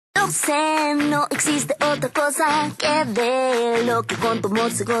Dicen no existe otra cosa que ver lo que con tu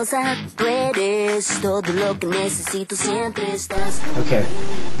amor se goza. Tú eres todo lo que necesito, siempre estás. Okay,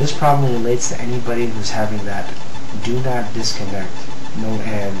 this problem relates to anybody who's having that do not disconnect. No,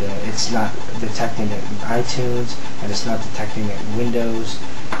 and it's not detecting it in iTunes, and it's not detecting it in Windows,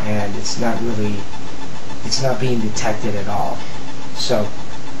 and it's not being detected at all. So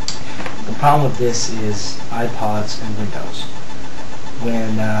the problem with this is iPods and Windows.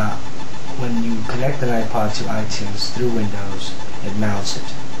 When you connect an iPod to iTunes through Windows, it mounts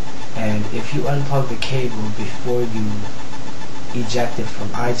it. And if you unplug the cable before you eject it from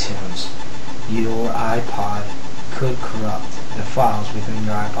iTunes, your iPod could corrupt. The files within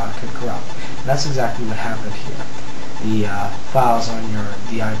your iPod could corrupt. And that's exactly what happened here. The files on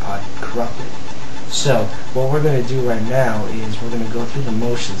the iPod corrupted. So what we're going to do right now is we're going to go through the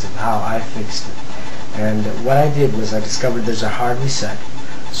motions of how I fixed it. And what I did was I discovered there's a hard reset.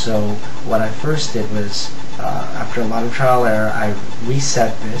 So what I first did was, after a lot of trial and error, I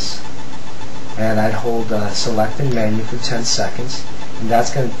reset this, and I'd hold select and menu for 10 seconds, and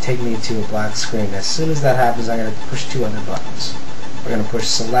that's going to take me to a black screen. As soon as that happens, I'm going to push two other buttons. We're going to push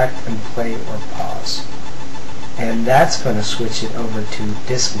select and play or pause. And that's going to switch it over to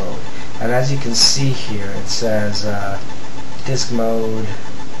disk mode. And as you can see here, it says disk mode,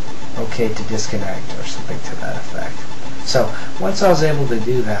 OK to disconnect, or something to that effect. So once I was able to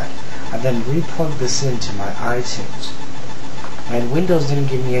do that, I then replugged this into my iTunes. And Windows didn't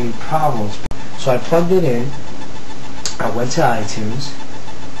give me any problems. So I plugged it in, I went to iTunes,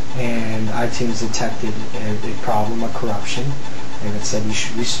 and iTunes detected a problem, a corruption, and it said you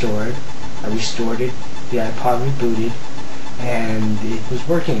should restore it. I restored it, the iPod rebooted, and it was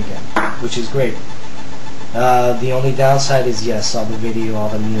working again, which is great. The only downside is, yes, all the video, all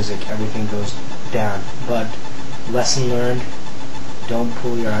the music, everything goes down. But lesson learned, don't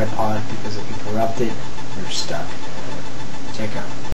pull your iPod, because if you corrupt it, you're stuck. Check out.